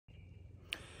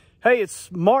Hey,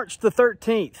 it's March the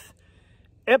 13th.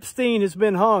 Epstein has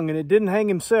been hung and it didn't hang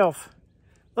himself.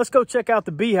 Let's go check out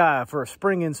the beehive for a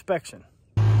spring inspection.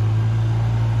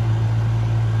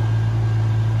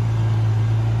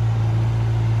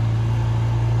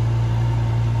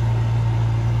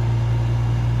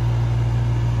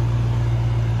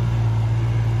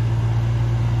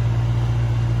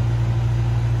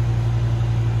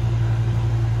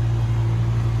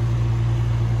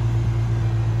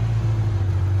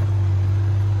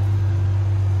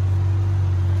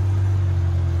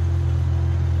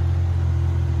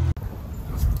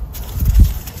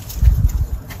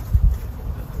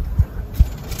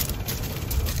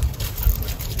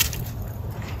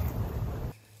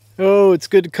 Oh, it's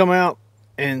good to come out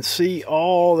and see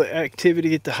all the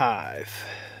activity at the hive.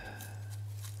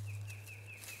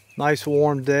 Nice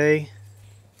warm day.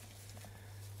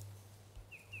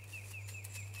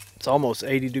 It's almost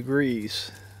 80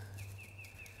 degrees.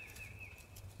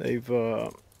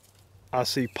 I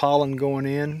see pollen going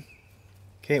in.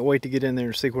 Can't wait to get in there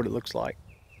and see what it looks like.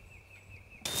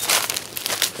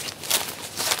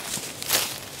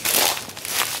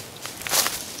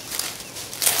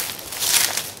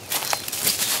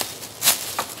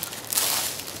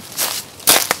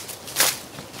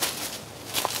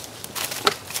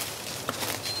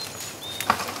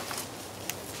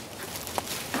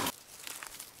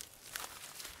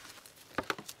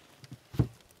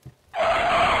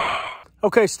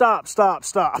 Okay, stop.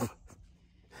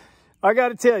 I got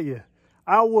to tell you,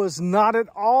 I was not at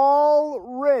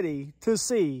all ready to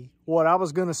see what I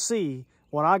was going to see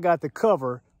when I got the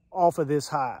cover off of this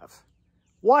hive.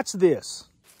 Watch this.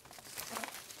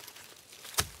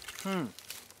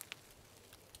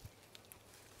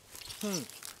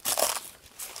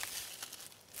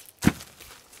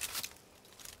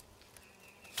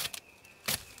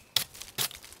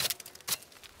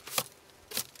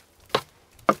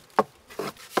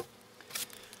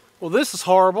 Well, this is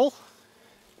horrible.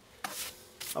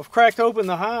 I've cracked open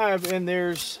the hive and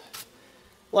there's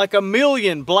like 1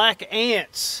 million black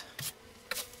ants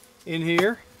in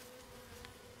here.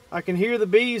 I can hear the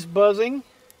bees buzzing.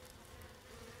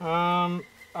 I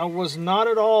was not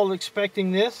at all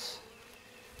expecting this.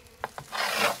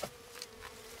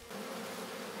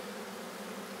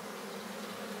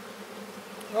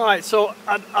 All right, so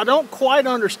I don't quite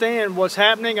understand what's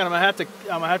happening, and I'm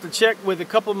gonna have to check with a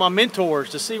couple of my mentors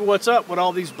to see what's up with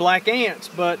all these black ants.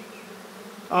 But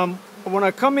when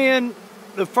I come in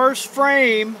the first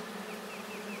frame,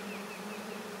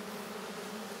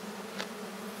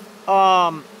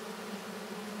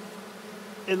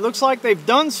 it looks like they've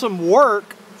done some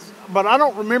work, but I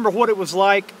don't remember what it was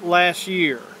like last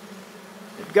year.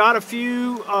 They've got a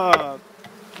few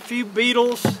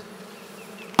beetles.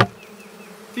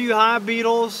 Few hive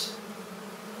beetles,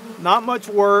 not much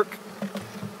work,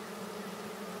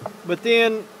 but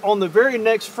then on the very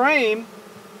next frame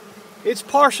it's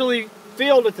partially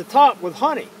filled at the top with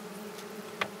honey,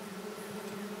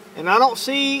 and I don't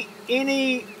see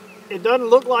any, it doesn't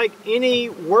look like any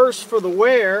worse for the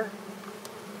wear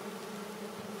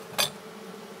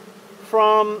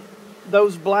from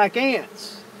those black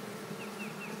ants.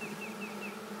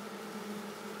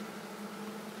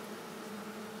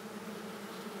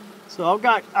 So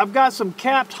I've got some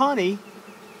capped honey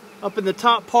up in the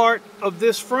top part of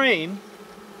this frame,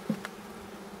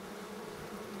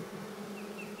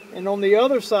 and on the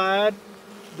other side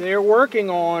they're working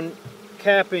on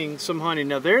capping some honey.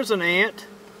 Now there's an ant.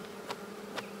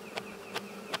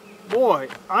 Boy,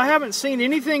 I haven't seen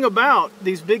anything about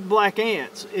these big black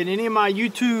ants in any of my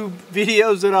YouTube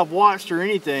videos that I've watched or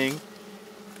anything.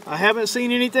 I haven't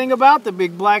seen anything about the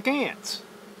big black ants.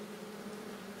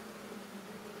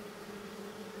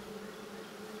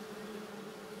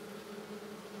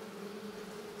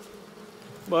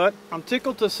 But I'm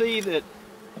tickled to see that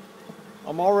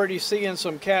I'm already seeing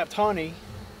some capped honey.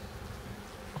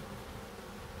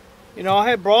 You know, I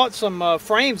had brought some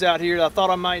frames out here that I thought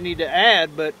I might need to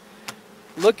add, but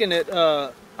looking at,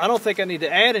 I don't think I need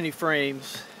to add any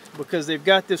frames because they've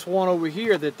got this one over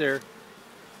here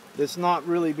that's not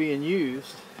really being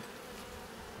used.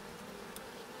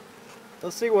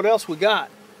 Let's see what else we got.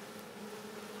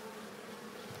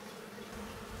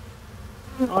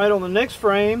 All right, on the next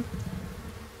frame,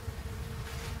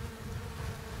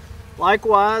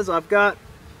 likewise, I've got,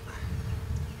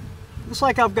 looks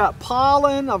like I've got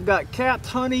pollen, I've got capped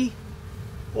honey.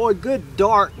 Boy, good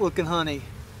dark looking honey.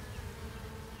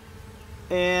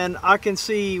 And I can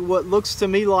see what looks to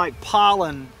me like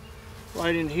pollen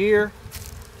right in here.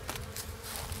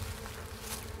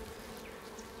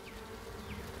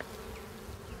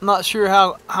 I'm not sure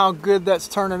how good that's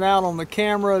turning out on the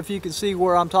camera, if you can see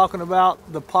where I'm talking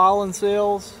about the pollen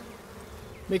cells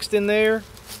mixed in there.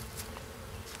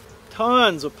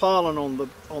 Tons of pollen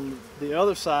on the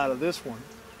other side of this one.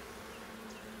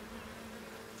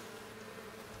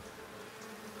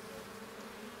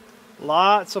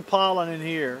 Lots of pollen in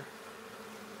here.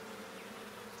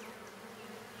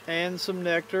 And some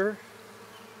nectar.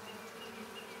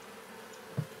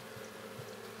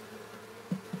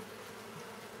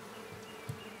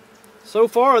 So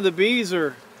far the bees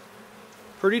are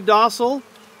pretty docile.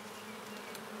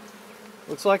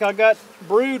 Looks like I got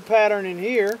brood pattern in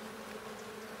here.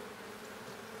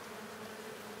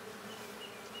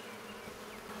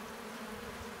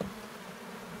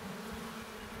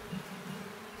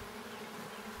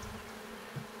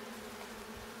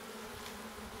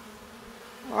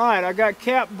 Alright, I got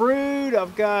capped brood,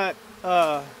 I've got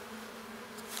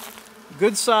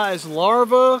good sized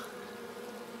larvae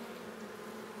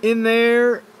in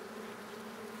there.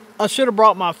 I should have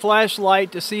brought my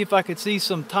flashlight to see if I could see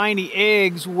some tiny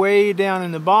eggs way down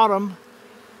in the bottom.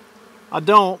 I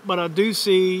don't, but I do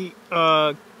see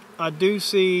larvae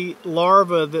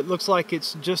that looks like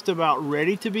it's just about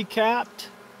ready to be capped.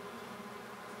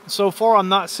 So far I'm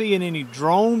not seeing any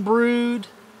drone brood.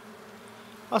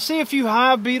 I see a few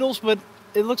hive beetles, but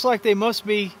it looks like they must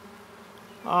be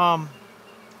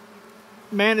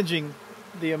managing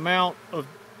the amount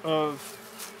of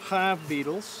hive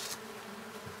beetles.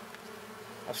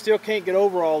 I still can't get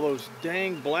over all those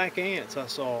dang black ants I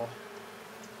saw.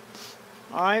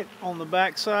 Alright, on the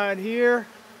back side here,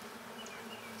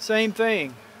 same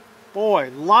thing. Boy,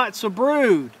 lots of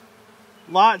brood.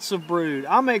 Lots of brood.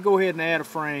 I may go ahead and add a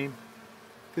frame,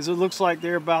 because it looks like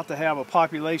they're about to have a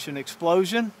population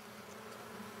explosion.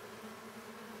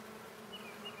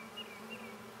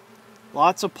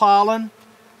 Lots of pollen.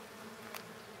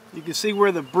 You can see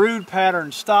where the brood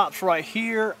pattern stops right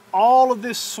here. All of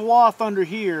this swath under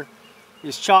here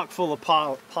is chock full of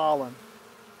pollen,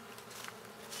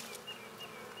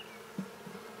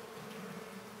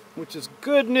 which is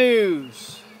good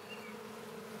news.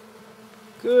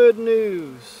 Good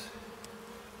news.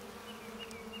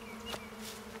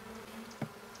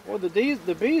 Well, the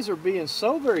bees are being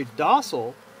so very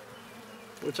docile,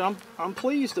 which I'm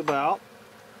pleased about.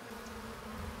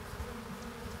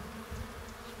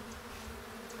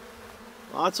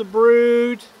 Lots of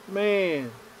brood,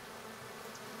 man.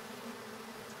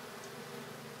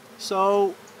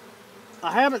 So,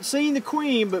 I haven't seen the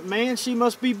queen, but man, she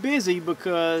must be busy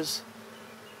because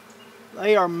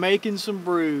they are making some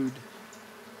brood.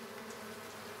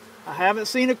 I haven't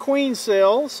seen a queen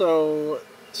cell, so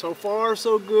far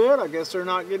so good. I guess they're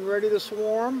not getting ready to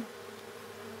swarm.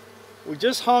 We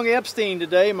just hung Epstein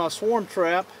today, my swarm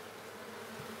trap.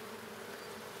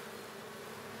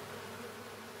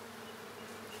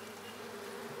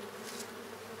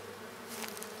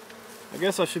 I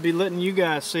guess I should be letting you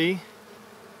guys see.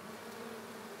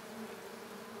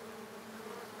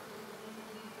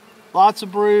 Lots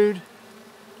of brood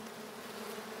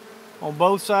on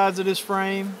both sides of this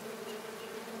frame.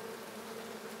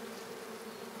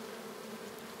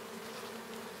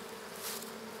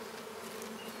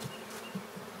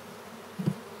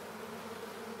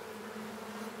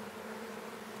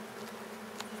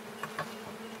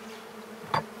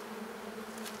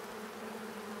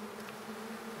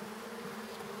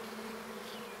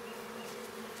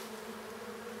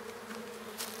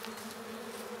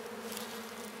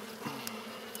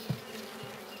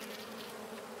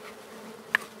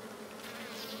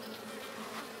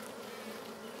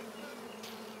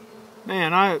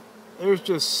 Man, there's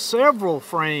just several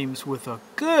frames with a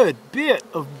good bit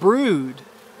of brood.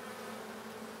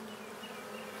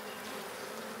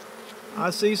 I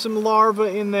see some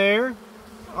larvae in there.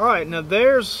 Alright, now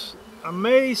I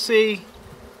may see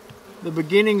the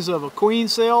beginnings of a queen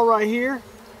cell right here.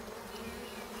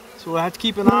 So we'll have to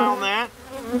keep an eye on that.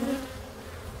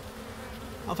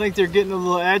 I think they're getting a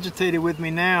little agitated with me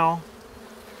now.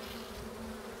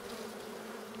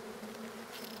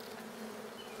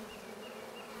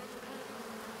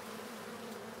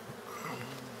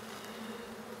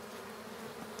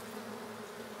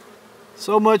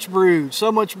 So much brood,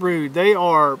 so much brood. They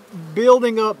are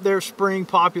building up their spring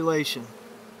population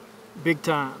big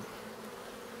time.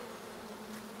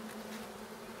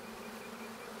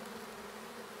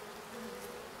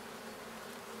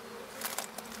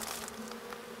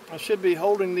 I should be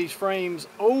holding these frames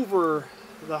over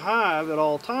the hive at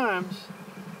all times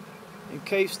in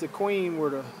case the queen were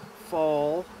to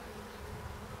fall.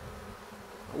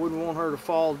 I wouldn't want her to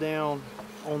fall down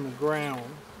on the ground.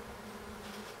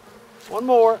 One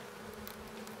more.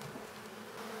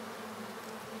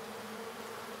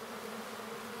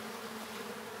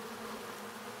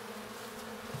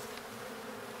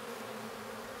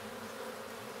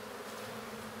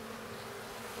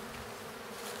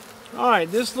 All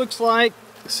right, this looks like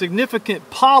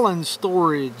significant pollen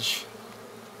storage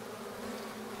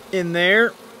in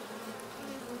there.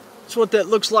 That's what that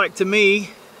looks like to me.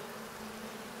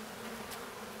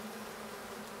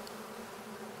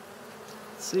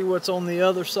 Let's see what's on the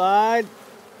other side.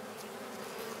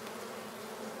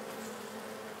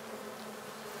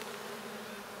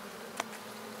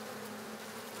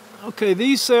 Okay,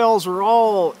 these cells are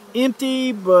all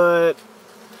empty, but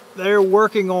they're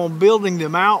working on building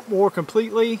them out more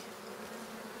completely.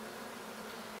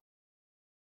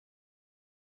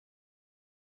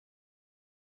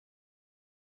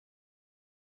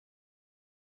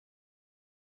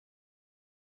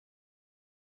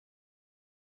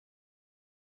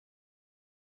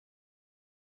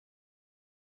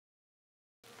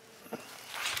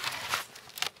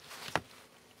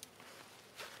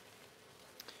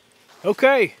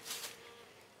 Okay,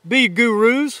 bee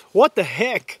gurus, what the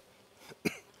heck?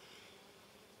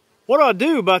 What do I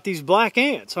do about these black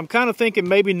ants? I'm kind of thinking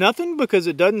maybe nothing because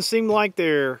it doesn't seem like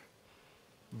they're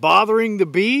bothering the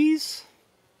bees.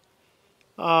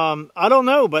 I don't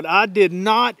know, but I did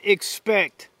not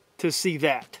expect to see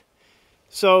that.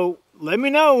 So let me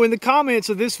know in the comments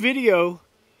of this video,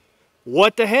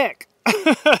 what the heck?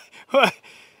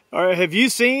 Or have you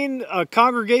seen a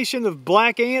congregation of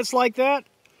black ants like that?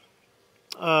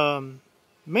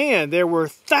 Man, there were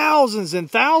thousands and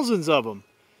thousands of them.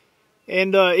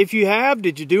 And if you have,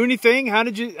 did you do anything?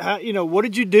 What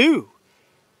did you do?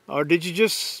 Or did you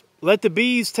just let the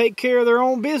bees take care of their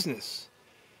own business?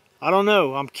 I don't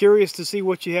know. I'm curious to see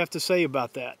what you have to say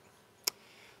about that.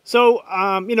 So,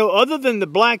 other than the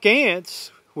black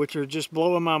ants, which are just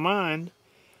blowing my mind,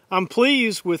 I'm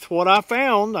pleased with what I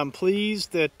found. I'm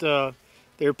pleased that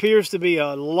there appears to be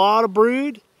a lot of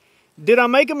brood. Did I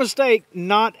make a mistake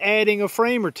not adding a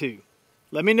frame or two?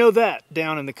 Let me know that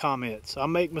down in the comments. I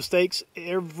make mistakes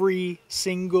every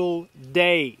single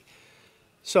day.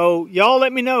 So y'all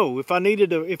let me know if I need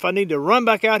to run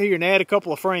back out here and add a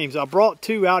couple of frames. I brought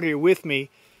 2 out here with me,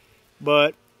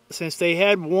 but since they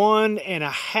had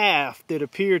 1.5 that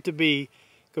appeared to be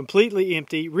completely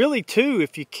empty, really 2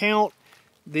 if you count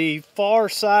the far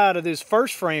side of this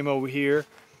first frame over here,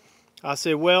 I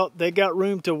said, well, they got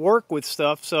room to work with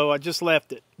stuff, so I just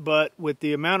left it. But with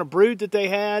the amount of brood that they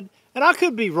had, and I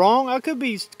could be wrong, I could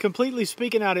be completely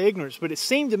speaking out of ignorance, but it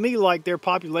seemed to me like their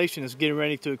population is getting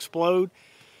ready to explode.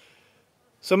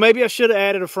 So maybe I should have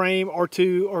added a frame or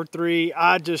 2 or 3.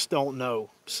 I just don't know.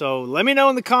 So let me know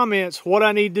in the comments what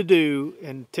I need to do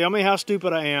and tell me how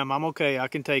stupid I am. I'm okay. I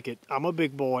can take it. I'm a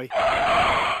big boy.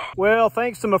 Well,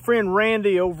 thanks to my friend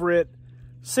Randy over at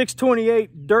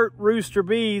 628 Dirt Rooster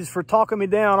Bees for talking me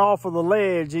down off of the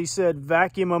ledge. He said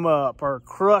vacuum them up or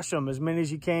crush them as many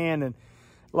as you can. And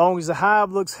as long as the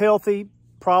hive looks healthy,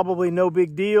 probably no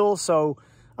big deal. So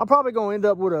I'm probably going to end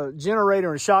up with a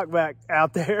generator and shock vac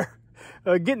out there.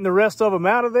 Getting the rest of them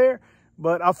out of there,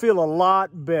 but I feel a lot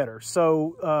better.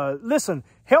 So listen,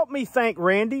 help me thank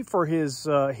Randy for his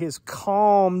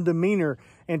calm demeanor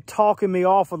and talking me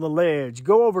off of the ledge.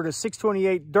 Go over to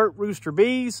 628 Dirt Rooster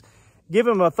Bees, give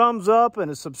him a thumbs up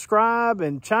and a subscribe,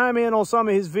 and chime in on some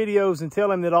of his videos and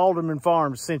tell him that Alderman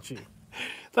Farms sent you.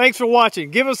 Thanks for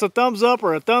watching. Give us a thumbs up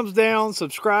or a thumbs down.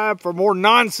 Subscribe for more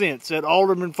nonsense at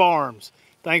Alderman Farms.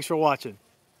 Thanks for watching.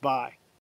 Bye.